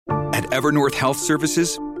At Evernorth Health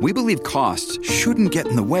Services, we believe costs shouldn't get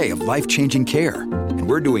in the way of life-changing care, and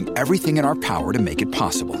we're doing everything in our power to make it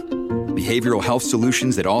possible. Behavioral health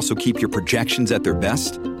solutions that also keep your projections at their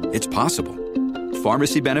best? It's possible.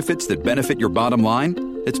 Pharmacy benefits that benefit your bottom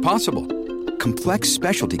line? It's possible. Complex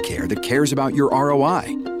specialty care that cares about your ROI?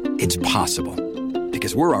 It's possible.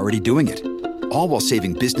 Because we're already doing it. All while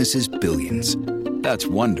saving businesses billions. That's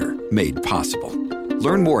Wonder made possible.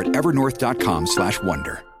 Learn more at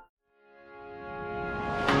evernorth.com/wonder.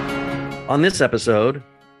 On this episode,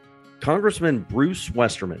 Congressman Bruce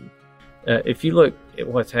Westerman. If you look at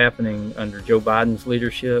what's happening under Joe Biden's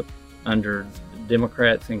leadership, under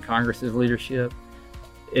Democrats in Congress's leadership,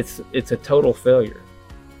 it's a total failure.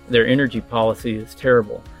 Their energy policy is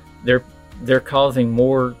terrible. They're causing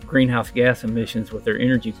more greenhouse gas emissions with their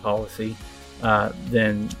energy policy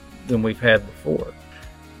than we've had before.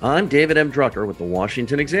 I'm David M. Drucker with the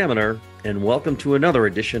Washington Examiner, and welcome to another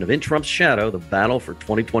edition of In Trump's Shadow, The Battle for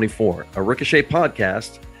 2024, a Ricochet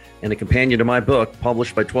podcast and a companion to my book,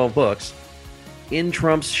 published by 12 Books, In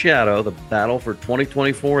Trump's Shadow, The Battle for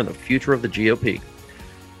 2024 and the Future of the GOP.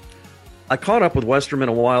 I caught up with Westerman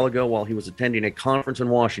a while ago while he was attending a conference in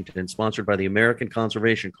Washington sponsored by the American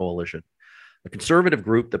Conservation Coalition, a conservative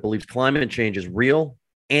group that believes climate change is real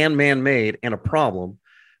and man-made and a problem,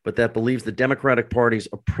 but that believes the Democratic Party's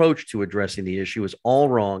approach to addressing the issue is all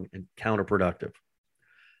wrong and counterproductive.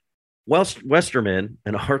 Westerman,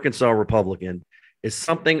 an Arkansas Republican, is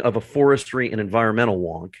something of a forestry and environmental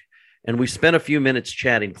wonk, and we spent a few minutes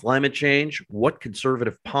chatting climate change, what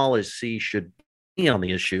conservative policy should be on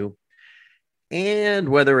the issue, and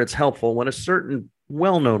whether it's helpful when a certain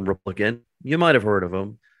well-known Republican, you might have heard of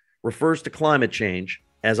him, refers to climate change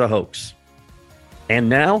as a hoax. And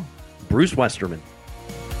now, Bruce Westerman.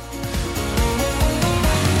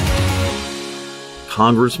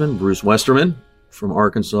 Congressman Bruce Westerman from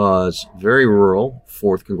Arkansas's very rural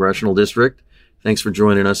 4th Congressional District. Thanks for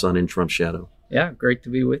joining us on In Trump's Shadow. Yeah, great to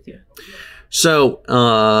be with you. So,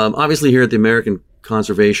 obviously here at the American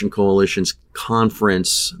Conservation Coalition's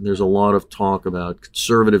conference, there's a lot of talk about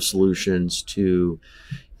conservative solutions to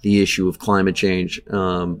the issue of climate change.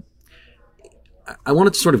 I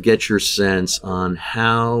wanted to sort of get your sense on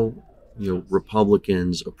how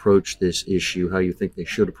Republicans approach this issue, how you think they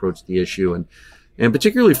should approach the issue, and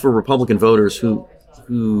particularly for Republican voters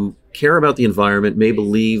who care about the environment, may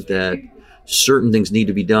believe that certain things need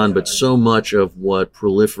to be done, but so much of what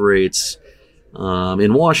proliferates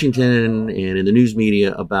in Washington and in the news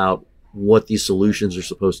media about what these solutions are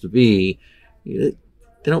supposed to be, they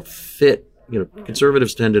don't fit.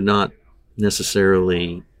 Conservatives tend to not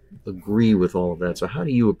necessarily agree with all of that. So how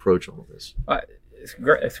do you approach all of this? It's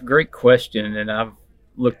a great question, and I've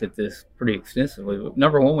looked at this pretty extensively.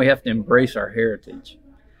 Number one, we have to embrace our heritage.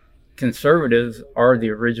 Conservatives are the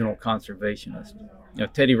original conservationists.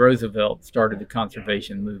 Teddy Roosevelt started the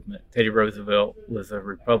conservation movement. Teddy Roosevelt was a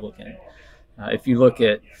Republican. If you look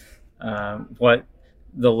at what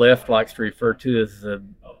the left likes to refer to as the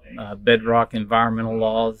bedrock environmental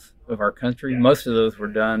laws of our country, most of those were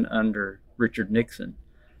done under Richard Nixon.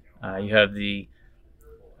 You have the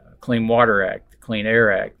Clean Water Act, the Clean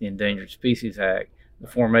Air Act, the Endangered Species Act, the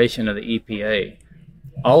formation of the EPA.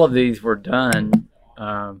 All of these were done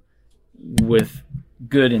with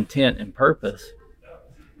good intent and purpose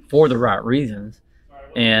for the right reasons,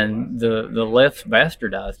 and the left's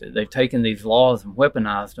bastardized it. They've taken these laws and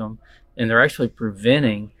weaponized them, and they're actually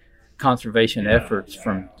preventing conservation efforts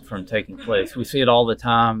from taking place. We see it all the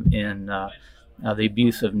time in the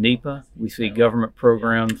abuse of NEPA. We see government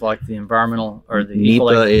programs like the environmental or the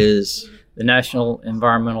NEPA is the National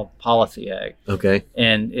Environmental Policy Act. Okay.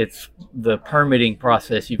 And it's the permitting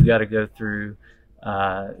process you've got to go through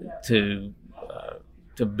to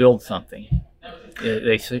build something.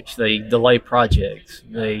 They delay projects.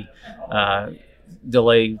 They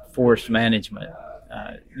delay forest management.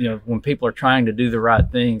 When people are trying to do the right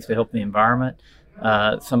things to help the environment,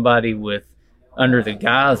 somebody under the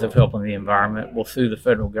guise of helping the environment will sue the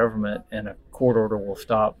federal government, and a court order will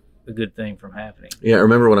stop a good thing from happening. Yeah, I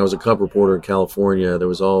remember when I was a cub reporter in California, there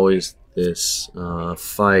was always this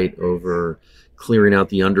fight over clearing out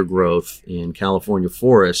the undergrowth in California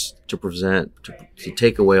forests to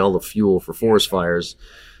take away all the fuel for forest fires,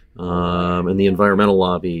 and the environmental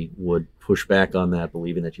lobby would push back on that,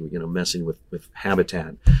 believing that you were messing with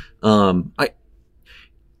habitat.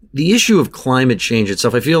 The issue of climate change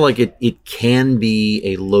itself, I feel like it can be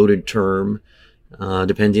a loaded term,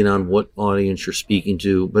 depending on what audience you're speaking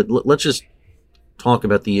to. But let's just talk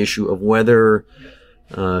about the issue of whether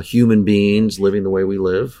human beings living the way we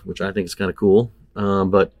live, which I think is kind of cool.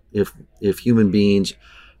 But if human beings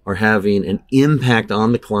are having an impact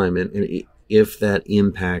on the climate, and if that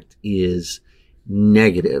impact is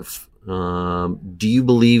negative. Do you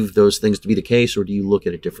believe those things to be the case, or do you look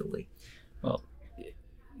at it differently? Well,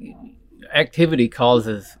 activity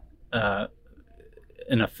causes an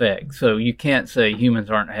effect. So you can't say humans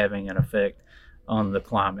aren't having an effect on the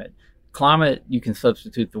climate. Climate, you can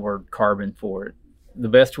substitute the word carbon for it. The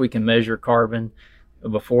best we can measure carbon,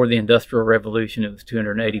 before the Industrial Revolution, it was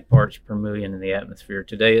 280 parts per million in the atmosphere.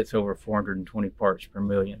 Today, it's over 420 parts per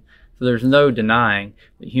million. So there's no denying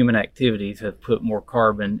that human activities have put more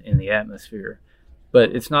carbon in the atmosphere.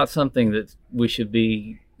 But it's not something that we should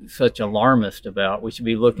be such alarmist about. We should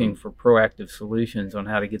be looking for proactive solutions on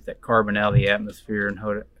how to get that carbon out of the atmosphere and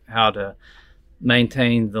how to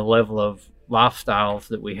maintain the level of lifestyles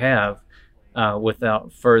that we have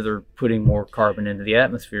without further putting more carbon into the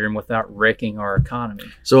atmosphere and without wrecking our economy.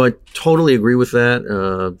 So I totally agree with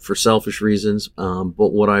that for selfish reasons. But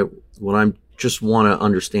what I'm just want to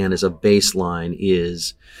understand as a baseline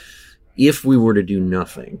is, if we were to do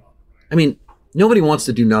nothing, I mean, nobody wants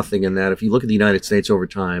to do nothing in that. If you look at the United States over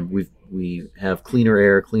time, we have cleaner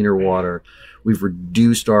air, cleaner water. We've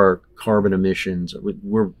reduced our carbon emissions.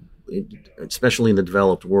 We're especially in the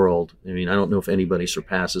developed world. I mean, I don't know if anybody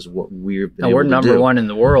surpasses what we've been able to do. We're number one in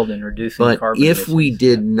the world in reducing carbon emissions. But if we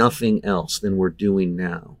did nothing else than we're doing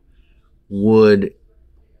now, would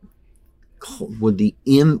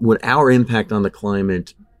our impact on the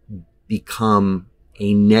climate become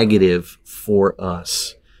a negative for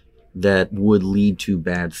us that would lead to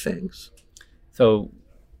bad things? So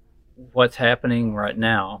what's happening right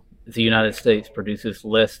now is the United States produces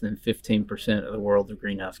less than 15% of the world's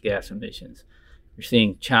greenhouse gas emissions. You're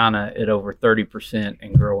seeing China at over 30%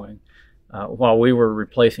 and growing. While we were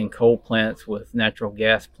replacing coal plants with natural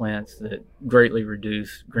gas plants that greatly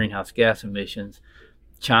reduce greenhouse gas emissions,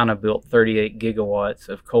 China built 38 gigawatts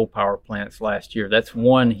of coal power plants last year. That's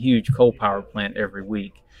one huge coal power plant every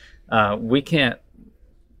week. We can't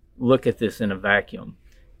look at this in a vacuum.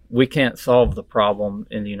 We can't solve the problem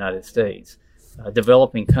in the United States.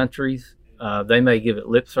 Developing countries, they may give it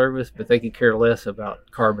lip service, but they could care less about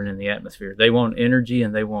carbon in the atmosphere. They want energy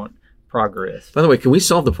and they want progress. By the way, can we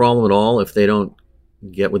solve the problem at all if they don't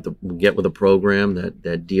get with a program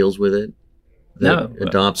that deals with it, that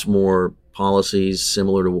adopts more policies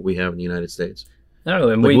similar to what we have in the United States? No,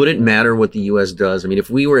 and would it matter what the U.S. does? I mean, if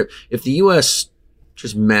the U.S.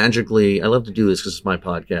 just magically, I love to do this because it's my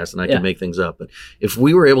podcast and I can make things up, but if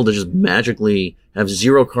we were able to just magically have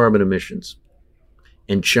zero carbon emissions,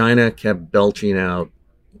 and China kept belching out,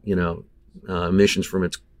 emissions from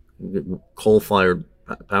its coal-fired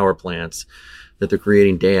power plants that they're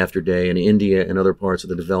creating day after day in India and other parts of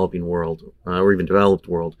the developing world, or even developed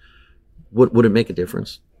world, would it make a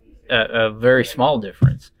difference? A very small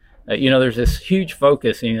difference. There's this huge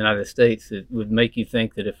focus in the United States that would make you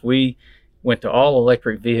think that if we went to all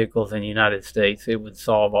electric vehicles in the United States, it would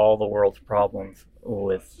solve all the world's problems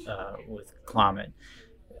with climate.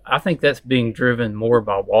 I think that's being driven more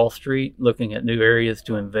by Wall Street, looking at new areas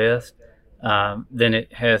to invest, than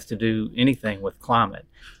it has to do anything with climate.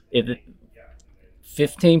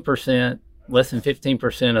 15%, less than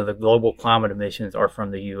 15% of the global climate emissions are from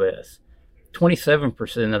the U.S.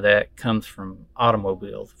 27% of that comes from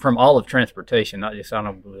automobiles, from all of transportation, not just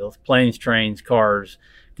automobiles, planes, trains, cars,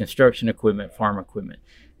 construction equipment, farm equipment.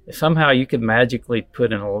 If somehow you could magically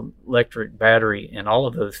put an electric battery in all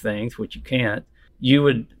of those things, which you can't, you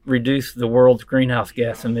would reduce the world's greenhouse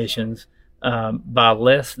gas emissions by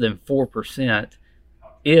less than 4%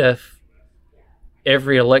 if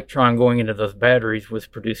every electron going into those batteries was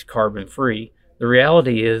produced carbon-free. The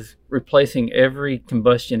reality is replacing every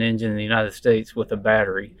combustion engine in the United States with a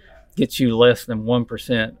battery gets you less than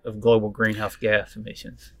 1% of global greenhouse gas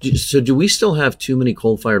emissions. So do we still have too many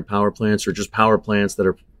coal-fired power plants, or just power plants that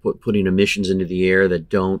are putting emissions into the air that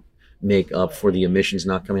don't make up for the emissions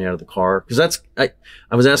not coming out of the car? Because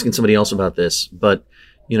I was asking somebody else about this, but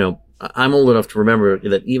I'm old enough to remember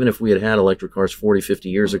that even if we had electric cars 40, 50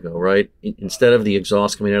 years ago, right, instead of the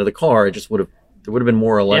exhaust coming out of the car, there would have been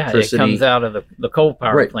more electricity. Yeah, it comes out of the coal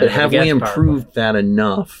power plant. But have we improved that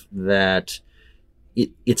enough that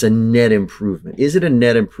it's a net improvement? Is it a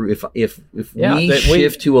net improvement? If we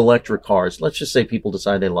shift to electric cars, let's just say people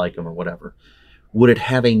decide they like them or whatever, would it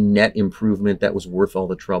have a net improvement that was worth all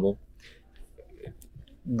the trouble?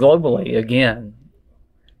 Globally, again,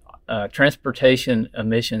 transportation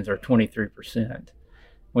emissions are 23%.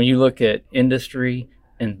 When you look at industry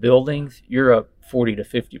and buildings, you're up 40 to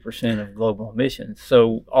 50% of global emissions.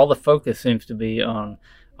 So all the focus seems to be on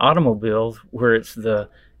automobiles, where it's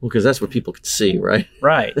because that's what people could see, right?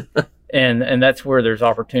 Right. And that's where there's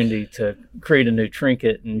opportunity to create a new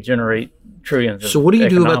trinket and generate trillions of So what do you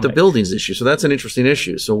do about the economics. buildings issue? So that's an interesting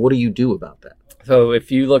issue. So what do you do about that? So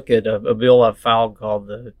if you look at a bill I've filed called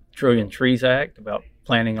the Trillion Trees Act about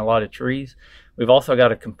planting a lot of trees, we've also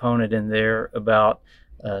got a component in there about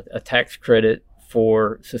a tax credit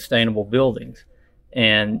for sustainable buildings.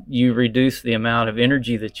 And you reduce the amount of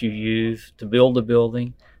energy that you use to build a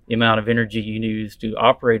building, the amount of energy you use to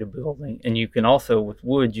operate a building, and you can also, with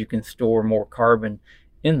wood, you can store more carbon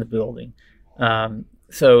in the building.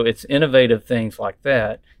 So it's innovative things like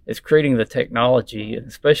that. It's creating the technology,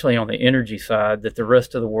 especially on the energy side, that the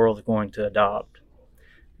rest of the world is going to adopt.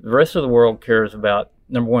 The rest of the world cares about,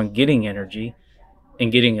 number one, getting energy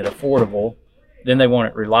and getting it affordable. Then they want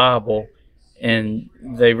it reliable, and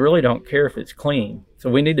they really don't care if it's clean. So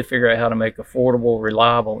we need to figure out how to make affordable,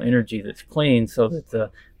 reliable energy that's clean so that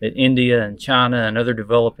that India and China and other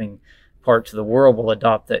developing parts of the world will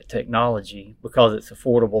adopt that technology because it's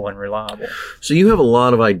affordable and reliable. So you have a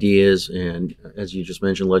lot of ideas, and as you just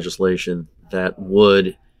mentioned, legislation that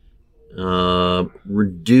would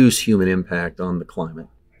reduce human impact on the climate,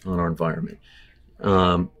 on our environment.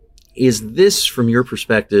 Is this, from your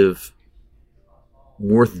perspective,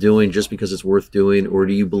 worth doing just because it's worth doing, or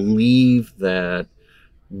do you believe that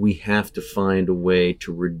we have to find a way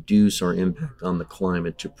to reduce our impact on the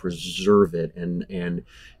climate, to preserve it, and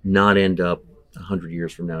not end up 100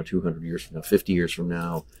 years from now, 200 years from now, 50 years from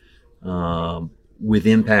now, with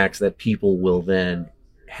impacts that people will then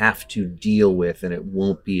have to deal with, and it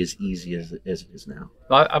won't be as easy as it is now?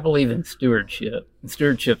 I believe in stewardship. And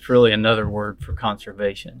stewardship's really another word for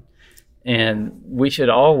conservation. And we should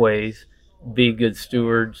always be good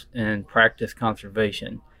stewards and practice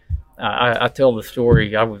conservation. I tell the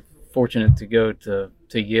story. I was fortunate to go to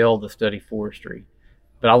Yale to study forestry,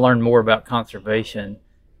 but I learned more about conservation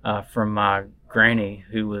from my granny,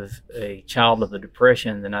 who was a child of the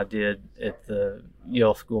Depression, than I did at the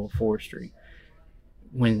Yale School of Forestry.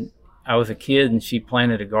 When I was a kid and she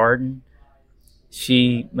planted a garden,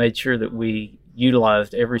 she made sure that we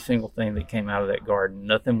utilized every single thing that came out of that garden.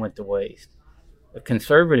 Nothing went to waste. A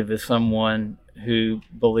conservative is someone who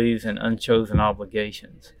believes in unchosen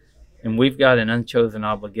obligations. And we've got an unchosen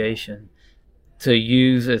obligation to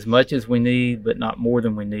use as much as we need, but not more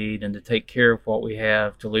than we need, and to take care of what we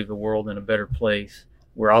have to leave the world in a better place.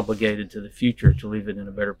 We're obligated to the future to leave it in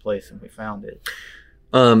a better place than we found it.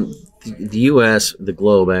 The U.S., the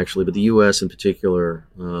globe actually, but the U.S. in particular,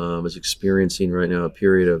 is experiencing right now a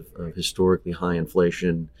period of historically high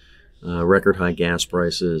inflation, record high gas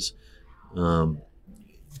prices.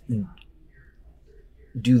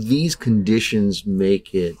 Do these conditions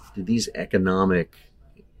do these economic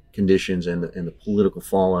conditions and the political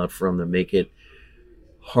fallout from them make it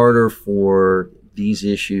harder for these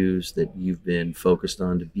issues that you've been focused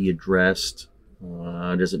on to be addressed?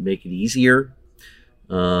 Does it make it easier,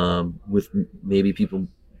 with maybe people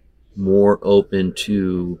more open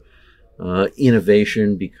to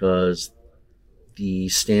innovation because the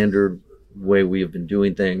standard way we have been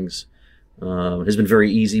doing things has been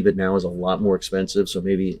very easy, but now is a lot more expensive? So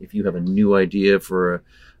maybe if you have a new idea for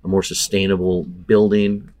a more sustainable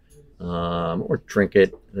building or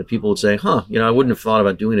trinket, that people would say, I wouldn't have thought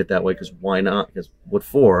about doing it that way, because why not? Because what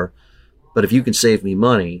for? But if you can save me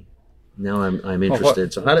money, now I'm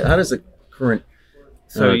interested. So how does the current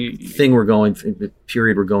thing we're going through, the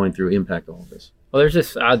period we're going through, impact all of this? Well, there's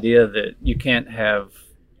this idea that you can't have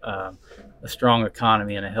a strong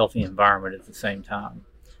economy and a healthy environment at the same time.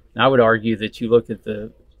 And I would argue that you look at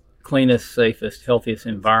the cleanest, safest, healthiest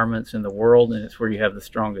environments in the world, and it's where you have the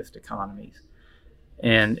strongest economies.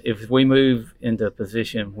 And if we move into a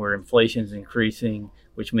position where inflation is increasing,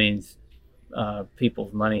 which means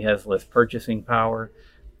people's money has less purchasing power,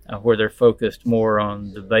 where they're focused more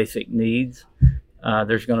on the basic needs,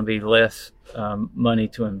 there's going to be less money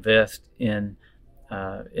to invest in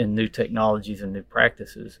new technologies and new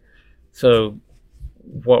practices. So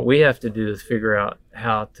what we have to do is figure out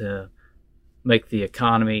how to make the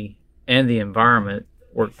economy and the environment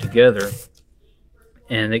work together.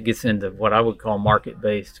 And it gets into what I would call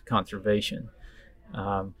market-based conservation.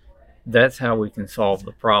 That's how we can solve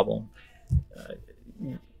the problem.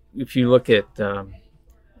 If you look at,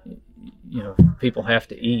 people have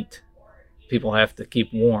to eat, people have to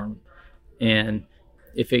keep warm. And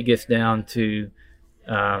if it gets down to,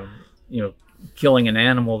 killing an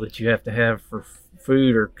animal that you have to have for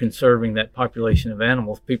food, or conserving that population of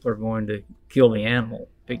animals, people are going to kill the animal.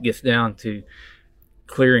 If it gets down to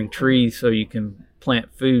clearing trees so you can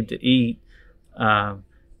plant food to eat,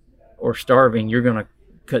 or starving, you're going to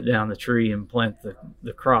cut down the tree and plant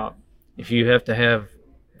the crop. If you have to have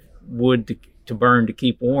wood to to burn to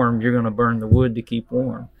keep warm, you're going to burn the wood to keep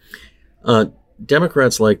warm.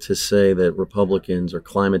 Democrats like to say that Republicans are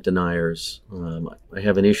climate deniers. I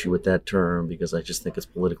have an issue with that term because I just think it's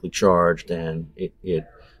politically charged, and it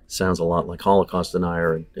sounds a lot like Holocaust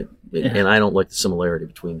denier, and I don't like the similarity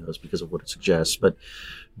between those because of what it suggests. But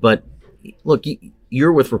look,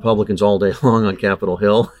 you're with Republicans all day long on Capitol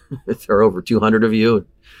Hill. There are over 200 of you.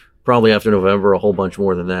 Probably after November, a whole bunch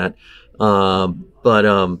more than that.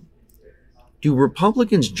 But do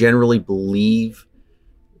Republicans generally believe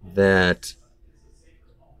that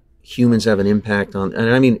humans have an impact on,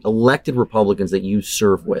 and I mean elected Republicans that you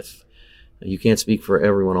serve with? You can't speak for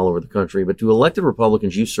everyone all over the country, but do elected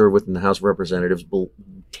Republicans you serve with in the House of Representatives do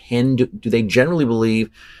they generally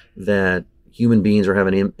believe that human beings are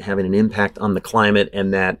having an impact on the climate,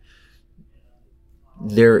 and that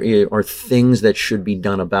there are things that should be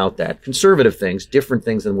done about that? Conservative things, different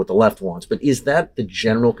things than what the left wants. But is that the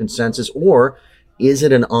general consensus, or is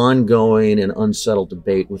it an ongoing and unsettled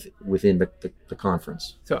debate within the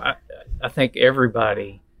conference? So I think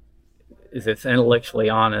everybody that's intellectually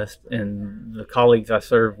honest, and the colleagues I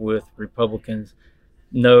serve with, Republicans,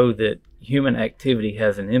 know that human activity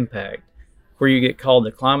has an impact. Where you get called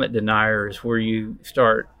a climate denier is where you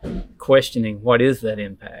start questioning what is that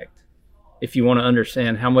impact. If you want to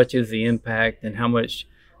understand how much is the impact and how much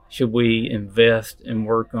should we invest and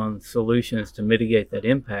work on solutions to mitigate that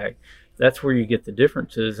impact, that's where you get the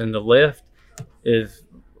differences. And the left is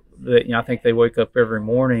that, I think they wake up every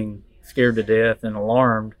morning scared to death and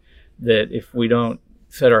alarmed that if we don't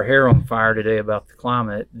set our hair on fire today about the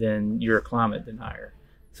climate, then you're a climate denier.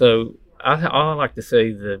 So I like to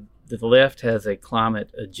say that the left has a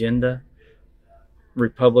climate agenda.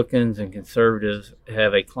 Republicans and conservatives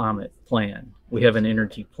have a climate plan. We have an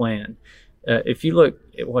energy plan. If you look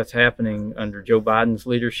at what's happening under Joe Biden's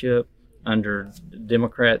leadership, under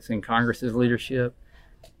Democrats in Congress's leadership,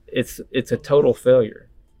 it's a total failure.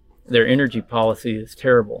 Their energy policy is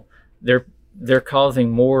terrible. They're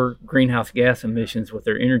causing more greenhouse gas emissions with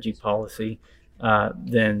their energy policy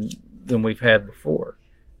than we've had before.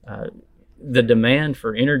 The demand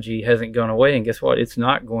for energy hasn't gone away, and guess what? It's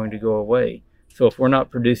not going to go away. So if we're not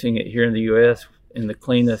producing it here in the U.S. in the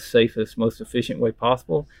cleanest, safest, most efficient way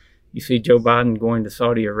possible, you see Joe Biden going to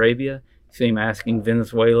Saudi Arabia, you see him asking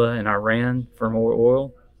Venezuela and Iran for more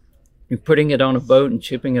oil, and putting it on a boat and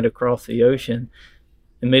shipping it across the ocean,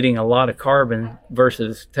 emitting a lot of carbon,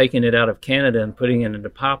 versus taking it out of Canada and putting it in a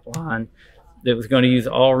pipeline that was going to use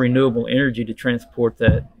all renewable energy to transport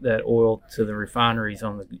that oil to the refineries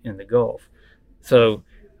in the Gulf. So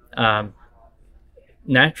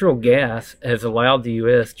natural gas has allowed the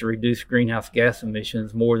U.S. to reduce greenhouse gas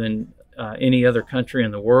emissions more than any other country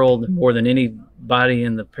in the world, and more than anybody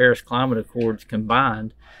in the Paris Climate Accords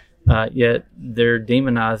combined, yet they're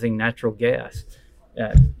demonizing natural gas.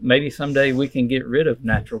 Maybe someday we can get rid of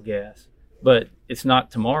natural gas, but it's not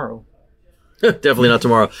tomorrow. Definitely not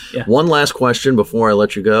tomorrow. Yeah. One last question before I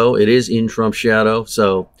let you go. It is in Trump's shadow,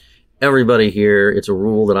 so everybody here, it's a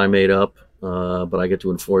rule that I made up, but I get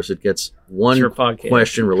to enforce it, gets one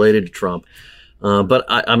question related to Trump. But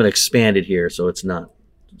I'm going to expand it here so it's not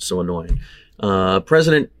so annoying.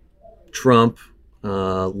 President Trump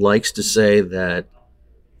likes to say that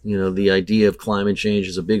the idea of climate change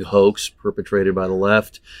is a big hoax perpetrated by the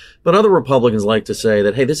left. But other Republicans like to say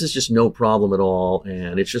that, hey, this is just no problem at all,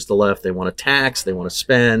 and it's just the left. They want to tax, they want to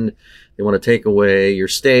spend, they want to take away your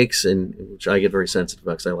steaks, and which I get very sensitive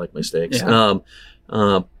about because I like my steaks. Yeah.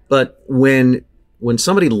 But when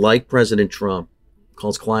somebody like President Trump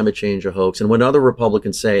calls climate change a hoax, and when other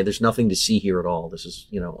Republicans say there's nothing to see here at all, this is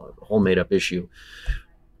a whole made-up issue,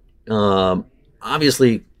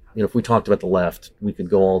 obviously, if we talked about the left, we could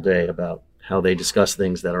go all day about how they discuss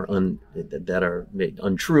things that are made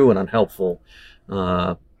untrue and unhelpful.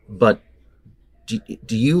 But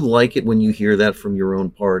do you like it when you hear that from your own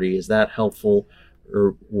party? Is that helpful,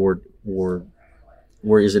 or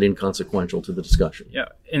is it inconsequential to the discussion? Yeah,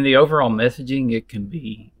 in the overall messaging, it can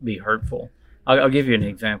be hurtful. I'll give you an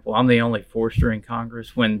example. I'm the only forester in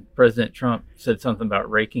Congress. When President Trump said something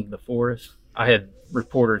about raking the forest, I had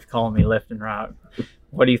reporters calling me left and right.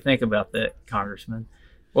 What do you think about that, Congressman?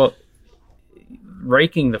 Well,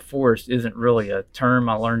 raking the forest isn't really a term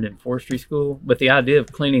I learned in forestry school, but the idea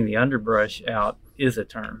of cleaning the underbrush out is a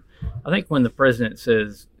term. I think when the president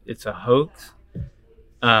says it's a hoax,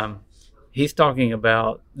 he's talking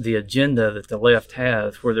about the agenda that the left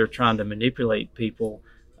has, where they're trying to manipulate people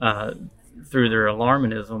through their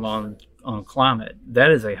alarmism on climate.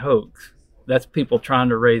 That is a hoax. That's people trying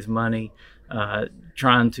to raise money,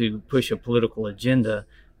 trying to push a political agenda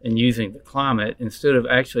and using the climate instead of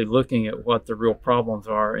actually looking at what the real problems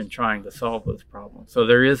are and trying to solve those problems. So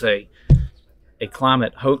there is a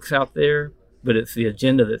climate hoax out there, but it's the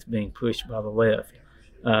agenda that's being pushed by the left.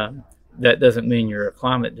 That doesn't mean you're a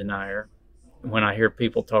climate denier. When I hear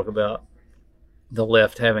people talk about the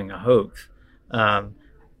left having a hoax,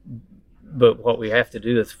 but what we have to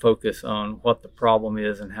do is focus on what the problem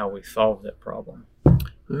is and how we solve that problem. All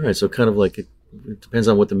right, so kind of like it depends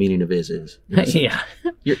on what the meaning of is. Yeah,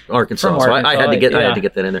 You're Arkansas. From So Arkansas, I had to get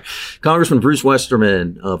that in there. Congressman Bruce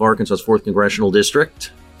Westerman of Arkansas's 4th Congressional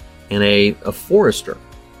District, and a forester.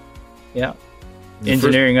 Yeah,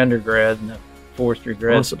 engineering undergrad and a forestry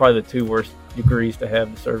grad. Awesome. Probably the 2 worst degrees to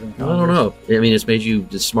have to serve in Congress. I don't know. I mean, it's made you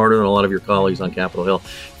just smarter than a lot of your colleagues on Capitol Hill.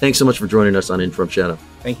 Thanks so much for joining us on In Trump's Shadow.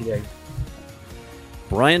 Thank you, Dave.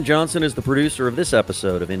 Brian Johnson is the producer of this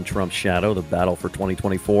episode of In Trump's Shadow, The Battle for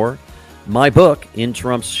 2024. My book, In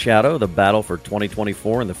Trump's Shadow, The Battle for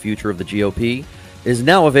 2024 and the Future of the GOP, is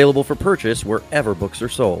now available for purchase wherever books are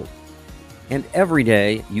sold. And every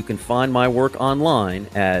day, you can find my work online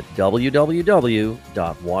at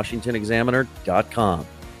www.washingtonexaminer.com.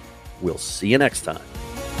 We'll see you next time.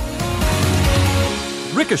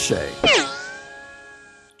 Ricochet.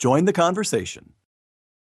 Join the conversation.